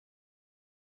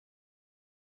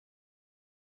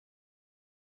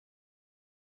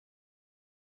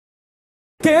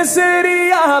¿Qué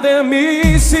sería de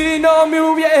mí si no me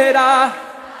hubiera?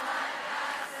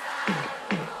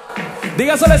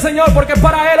 Dígaselo al Señor, porque es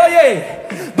para Él, oye.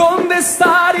 ¿Dónde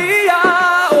estaría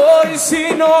hoy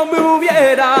si no me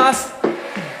hubieras?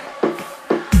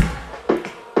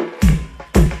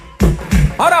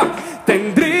 Ahora,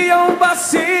 tendría un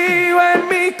vacío en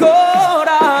mi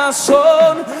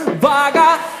corazón,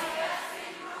 vaga.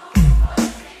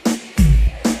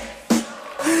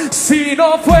 Si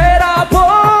no fuera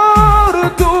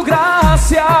por tu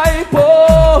gracia y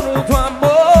por tu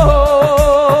amor,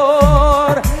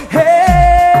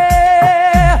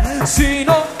 si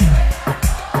no,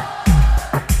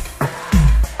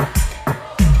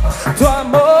 tu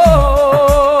amor.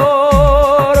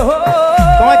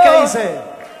 ¿Cómo es que dice?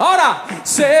 Ahora,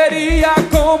 sería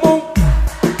como un...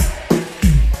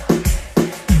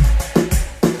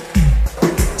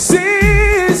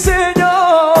 Sí, Señor.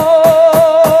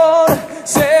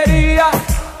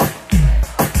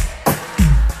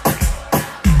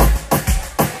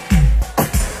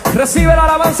 Recibe la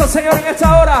alabanza, Señor, en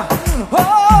esta hora.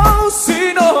 Oh,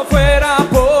 si no fuera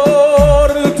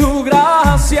por tu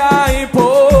gracia y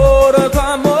por tu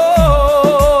amor,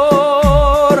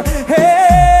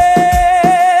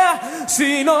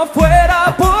 si no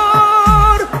fuera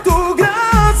por tu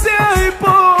gracia y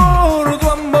por tu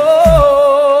amor.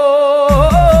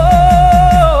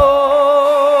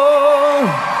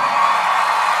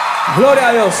 Gloria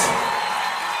a Dios.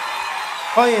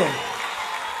 Oye,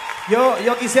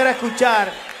 yo quisiera escuchar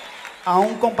a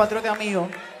un compatriota mío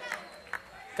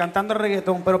cantando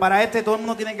reggaetón, pero para todo el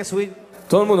mundo tiene que subir.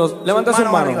 Todo el mundo, levanta sus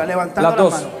manos. Arriba, levantando las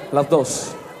dos. manos. Las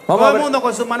dos. Todo el mundo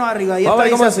con sus manos arriba. Y vamos a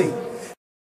ver esta cómo dice es así.